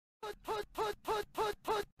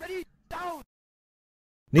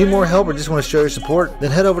Need more help or just want to show your support? Then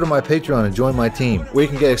head over to my Patreon and join my team, where you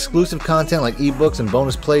can get exclusive content like ebooks and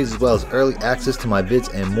bonus plays, as well as early access to my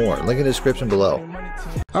vids and more. Link in the description below.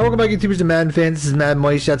 Alright, welcome back YouTubers and Madden fans. This is Madden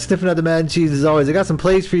Money Shot, sniffing out the Madden cheese as always. I got some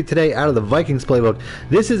plays for you today out of the Vikings playbook.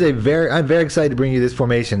 This is I'm very excited to bring you this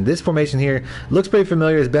formation. This formation here looks pretty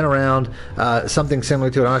familiar. It's been around, something similar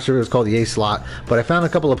to it. I'm not sure if it was called the A slot, but I found a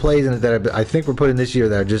couple of plays in it that I think were put in this year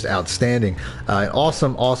that are just outstanding. An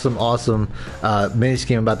awesome mini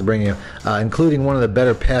scheme I'm about to bring you, including one of the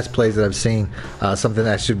better pass plays that I've seen. Something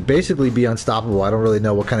that should basically be unstoppable. I don't really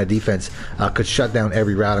know what kind of defense could shut down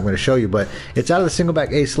every route I'm going to show you, but it's out of the single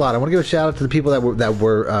back A slot. I want to give a shout out to the people that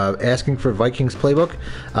were asking for Vikings playbook,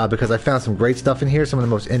 because I found some great stuff in here. Some of the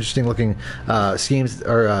most interesting looking schemes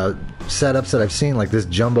or setups that I've seen, like this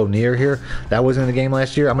jumbo near here. That wasn't in the game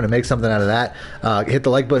last year. I'm going to make something out of that. Hit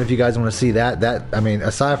the like button if you guys want to see that. I mean,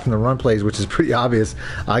 aside from the run plays, which is pretty obvious,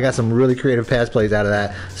 I got some really creative pass plays out of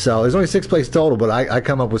that. So there's only 6 plays total, but I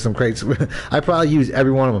come up with some crates. I probably use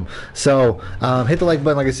every one of them. So hit the like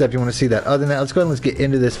button, like I said, if you want to see that. Other than that, let's go ahead and let's get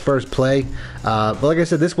into this first play. But like I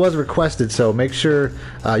said, this was requested, so make sure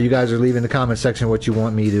you guys are leaving in the comment section what you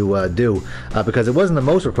want me to do, because it wasn't the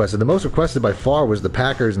most requested. The most requested by far was the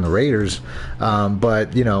Packers and the Raiders,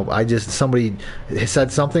 but you know, somebody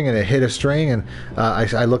said something and it hit a string, and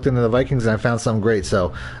I looked into the Vikings and I found something great.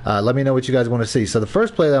 So let me know what you guys want to see. So the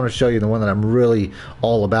first play that I'm going to show you, the one that I'm really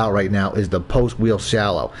all about right now, is the post wheel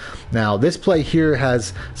shallow. Now this play here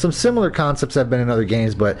has some similar concepts that have been in other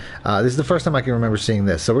games, but this is the first time I can remember seeing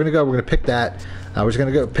this. So we're going to pick that. We're just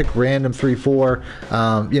going to go pick random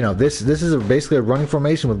 3-4. You know, this is basically a running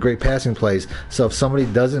formation with great passing plays. So if somebody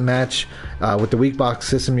doesn't match with the weak box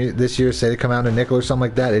system this year, say they come out in a nickel or something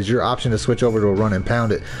like that, it's your option to switch over to a run and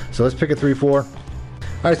pound it. So let's pick a 3-4.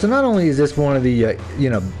 Alright, so not only is this one of the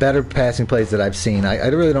better passing plays that I've seen, I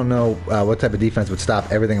really don't know what type of defense would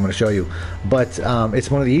stop everything I'm going to show you, but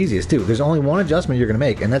it's one of the easiest too. There's only one adjustment you're going to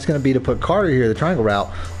make, and that's going to be to put Carter here, the triangle route,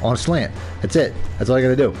 on a slant. That's it. That's all you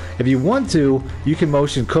got to do. If you want to, you can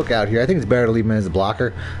motion Cook out here. I think it's better to leave him as a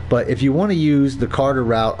blocker, but if you want to use the Carter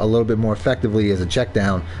route a little bit more effectively as a check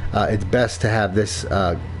down, it's best to have this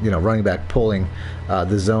running back pulling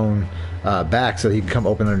the zone back so he can come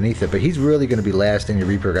open underneath it. But he's really going to be last in your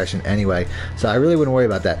read progression anyway, so I really wouldn't worry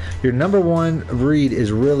about that. Your number one read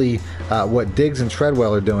is really what Diggs and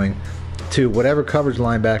Treadwell are doing to whatever coverage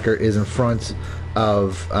linebacker is in front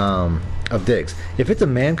of Diggs. If it's a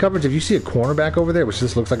man coverage, if you see a cornerback over there, which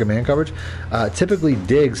this looks like a man coverage, typically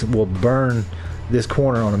Diggs will burn this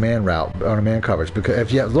corner on a man route, on a man coverage,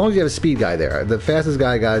 because as long as you have a speed guy there, the fastest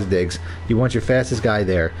guy is Diggs. You want your fastest guy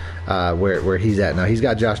there, where he's at. Now he's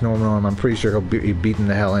got Josh Norman on him. I'm pretty sure he'll be beaten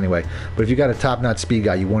to hell anyway. But if you got a top-notch speed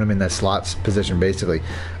guy, you want him in that slot position basically.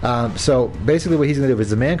 So basically, what he's going to do, if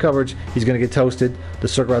it's a man coverage, he's going to get toasted. The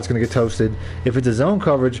circle route's going to get toasted. If it's a zone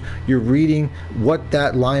coverage, you're reading what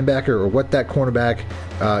that linebacker or what that cornerback,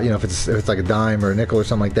 if it's like a dime or a nickel or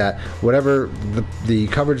something like that, whatever the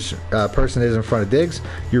coverage person is in front of Diggs,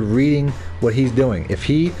 you're reading what he's doing. If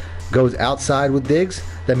he goes outside with Diggs,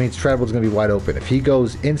 that means Treadwell's going to be wide open. If he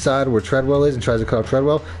goes inside where Treadwell is and tries to cut off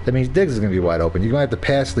Treadwell, that means Diggs is going to be wide open. You're going to have to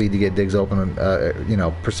pass lead to get Diggs open,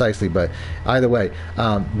 precisely. But either way,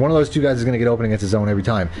 one of those two guys is going to get open against the zone every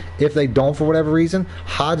time. If they don't, for whatever reason,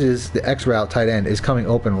 Hodges, the X route tight end, is coming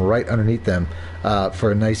open right underneath them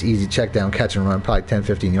for a nice, easy check down, catch and run, probably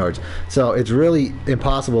 10-15 yards. So it's really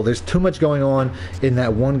impossible. There's too much going on in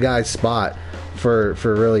that one guy's spot for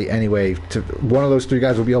really anyway. One of those three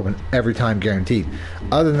guys will be open every time, guaranteed.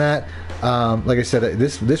 Other than that, like I said,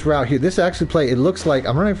 this route here, this actually play, it looks like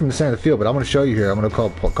I'm running from the center of the field, but I'm going to show you here. I'm going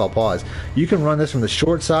to call pause. You can run this from the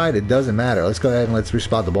short side. It doesn't matter. Let's go ahead and let's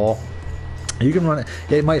respot the ball. You can run it.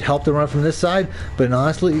 It might help to run from this side, but in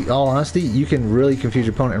all honesty, you can really confuse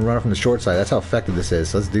your opponent and run it from the short side. That's how effective this is.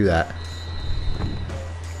 So let's do that.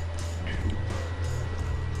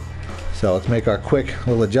 So let's make our quick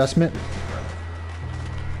little adjustment.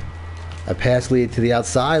 I pass lead to the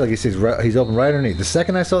outside, like he says, he's open right underneath. The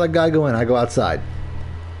second I saw that guy go in, I go outside.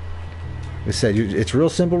 Like I said, it's real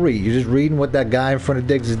simple read. You're just reading what that guy in front of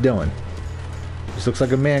Diggs is doing. This looks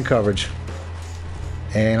like a man coverage.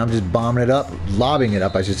 And I'm just bombing it up, lobbing it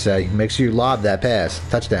up, I should say. Make sure you lob that pass.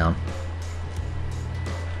 Touchdown.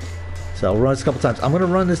 So I'll run this a couple times. I'm going to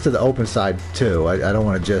run this to the open side, too. I don't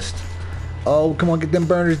want to just... Oh, come on, get them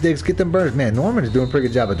burners, Diggs. Get them burners. Man, Norman is doing a pretty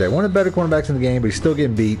good job out there. One of the better cornerbacks in the game, but he's still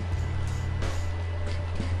getting beat.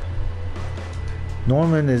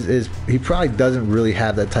 Norman he probably doesn't really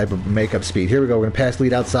have that type of makeup speed. Here we go. We're going to pass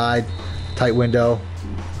lead outside. Tight window.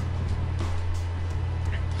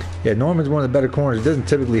 Yeah, Norman's one of the better corners. It doesn't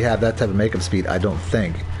typically have that type of makeup speed, I don't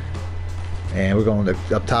think. And we're going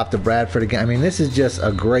up top to Bradford again. I mean, this is just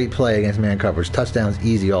a great play against man coverage. Touchdowns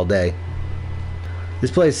easy all day.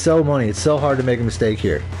 This play is so money. It's so hard to make a mistake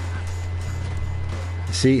here.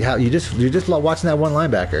 See how you're just watching that one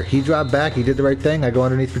linebacker. He dropped back. He did the right thing. I go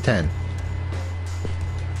underneath for 10.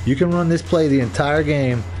 You can run this play the entire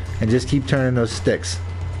game and just keep turning those sticks.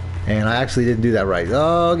 And I actually didn't do that right.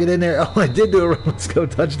 Oh, get in there. Oh, I did do it. Let's go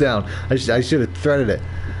touchdown. I should have threaded it.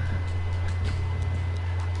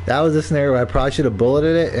 That was a scenario where I probably should have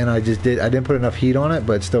bulleted it, and I didn't put enough heat on it,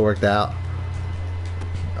 but it still worked out.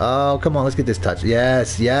 Oh, come on, let's get this touch.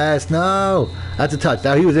 Yes, yes, no. That's a touch.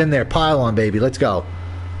 Now he was in there. Pile on, baby. Let's go.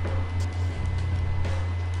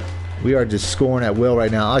 We are just scoring at will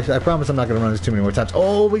right now. I promise I'm not going to run this too many more times.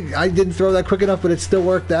 Oh, I didn't throw that quick enough, but it still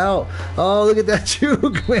worked out. Oh, look at that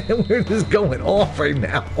juke, man. We're just going off right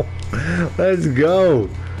now. Let's go.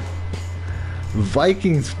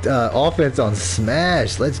 Vikings offense on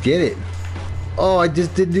smash. Let's get it. Oh, I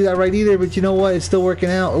just didn't do that right either, but you know what? It's still working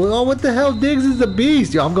out. Oh, what the hell? Diggs is a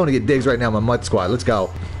beast. Yo, I'm going to get Diggs right now, my Mutt squad. Let's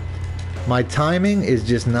go. My timing is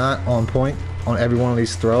just not on point on every one of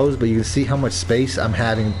these throws, but you can see how much space I'm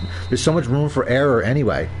having. There's so much room for error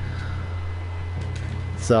anyway.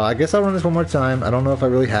 So I guess I'll run this one more time. I don't know if I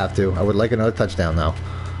really have to. I would like another touchdown though.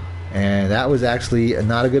 And that was actually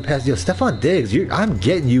not a good pass. Yo, Stephon Diggs, I'm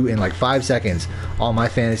getting you in like 5 seconds on my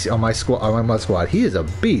fantasy, on my squad, on my Mutt squad. He is a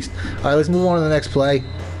beast. All right, let's move on to the next play.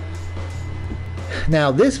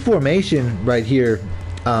 Now, this formation right here,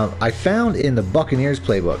 I found in the Buccaneers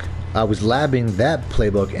playbook. I was labbing that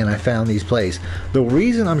playbook and I found these plays. The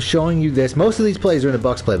reason I'm showing you this, most of these plays are in the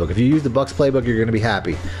Bucs playbook. If you use the Bucs playbook, you're going to be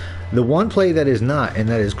happy. The one play that is not, and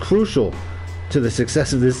that is crucial to the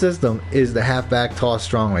success of this system, is the halfback toss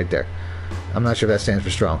strong right there. I'm not sure if that stands for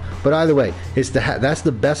strong, but either way, it's that's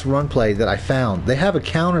the best run play that I found. They have a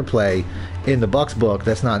counter play in the Bucs book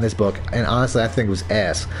that's not in this book, and honestly I think it was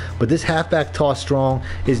ass. But this halfback toss strong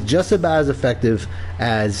is just about as effective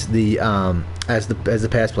as the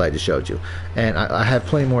pass play I just showed you. And I have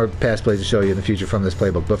plenty more pass plays to show you in the future from this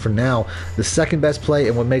playbook, but for now, the second best play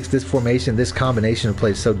and what makes this formation, this combination of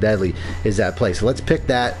plays so deadly, is that play. So let's pick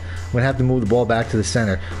that. We're going to have to move the ball back to the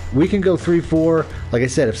center. We can go 3-4. Like I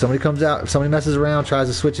said, if somebody comes out, if somebody messes around, tries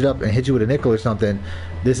to switch it up and hit you with a nickel or something,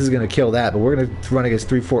 this is going to kill that. But we're going to run against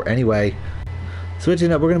 3-4 anyway.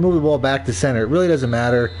 Switching up, we're going to move the ball back to center. It really doesn't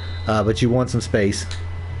matter, but you want some space.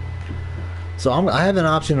 So I have an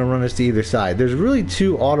option to run this to either side. There's really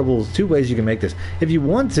two ways you can make this. If you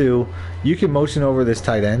want to, you can motion over this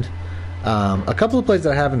tight end. A couple of plays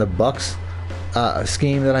that I have in the Bucs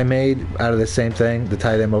scheme that I made out of the same thing, the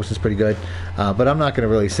tight end motion is pretty good, but I'm not going to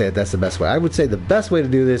really say that that's the best way. I would say the best way to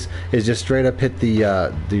do this is just straight up hit the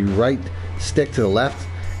right stick to the left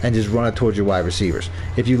and just run it towards your wide receivers.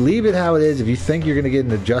 If you leave it how it is, if you think you're going to get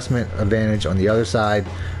an adjustment advantage on the other side,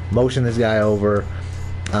 motion this guy over,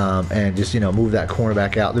 and just move that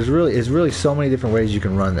cornerback out. There's really so many different ways you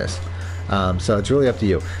can run this. So it's really up to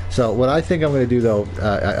you. So what I think I'm going to do though,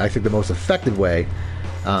 I think the most effective way,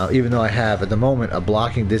 even though I have at the moment a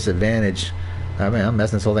blocking disadvantage. Man, I'm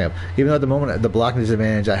messing this whole thing up. Even though at the moment the blocking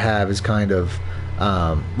disadvantage I have is kind of,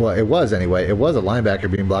 well, it was anyway. It was a linebacker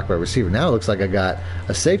being blocked by a receiver. Now it looks like I got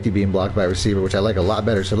a safety being blocked by a receiver, which I like a lot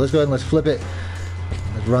better. So let's go ahead and let's flip it.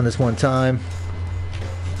 Let's run this one time.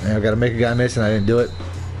 And I've got to make a guy miss, and I didn't do it.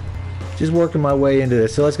 Just working my way into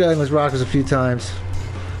this. So let's go ahead and let's rock this a few times.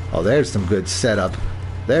 Oh, there's some good setup.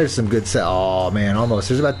 There's some good set. Oh, man, almost.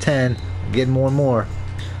 There's about 10. Getting more and more.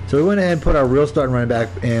 So we went ahead and put our real starting running back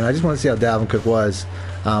in. I just want to see how Dalvin Cook was.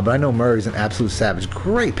 But I know Murray's an absolute savage.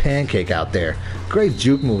 Great pancake out there. Great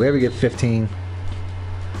juke move. There we get 15.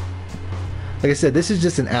 Like I said, this is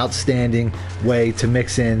just an outstanding way to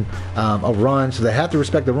mix in a run. So they have to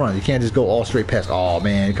respect the run. You can't just go all straight past. Oh,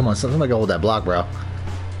 man. Come on. Somebody go hold that block, bro.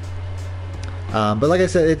 But like I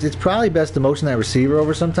said, it's probably best to motion that receiver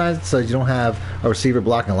over sometimes so you don't have a receiver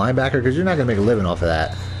blocking a linebacker, because you're not going to make a living off of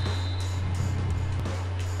that.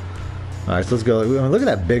 All right, so let's go. I mean, look at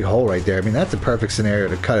that big hole right there. I mean, that's a perfect scenario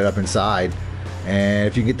to cut it up inside. And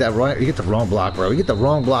if you get that right, you get the wrong block, bro. You get the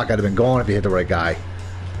wrong block, I'd have been gone if you hit the right guy.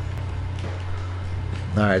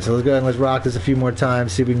 All right, so let's go ahead and let's rock this a few more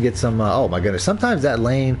times, see if we can get some, oh my goodness. Sometimes that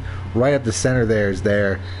lane right up the center there is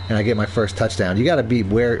there, and I get my first touchdown. You got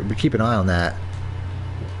to keep an eye on that.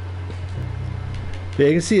 Yeah,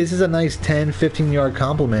 you can see this is a nice 10, 15-yard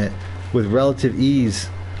complement with relative ease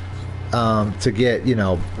to get,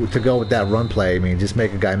 to go with that run play. I mean, just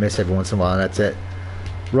make a guy miss every once in a while, and that's it.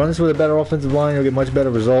 Run this with a better offensive line, you'll get much better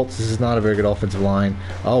results. This is not a very good offensive line.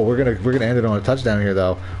 Oh, we're gonna end it on a touchdown here,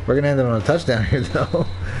 though.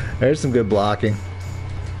 There's some good blocking.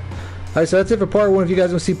 Alright, so that's it for part 1. If you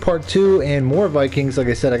guys want to see part 2 and more Vikings, like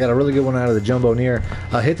I said, I got a really good one out of the Jumbo Near.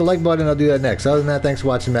 Hit the like button, I'll do that next. Other than that, thanks for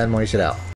watching Madden Money Shit out.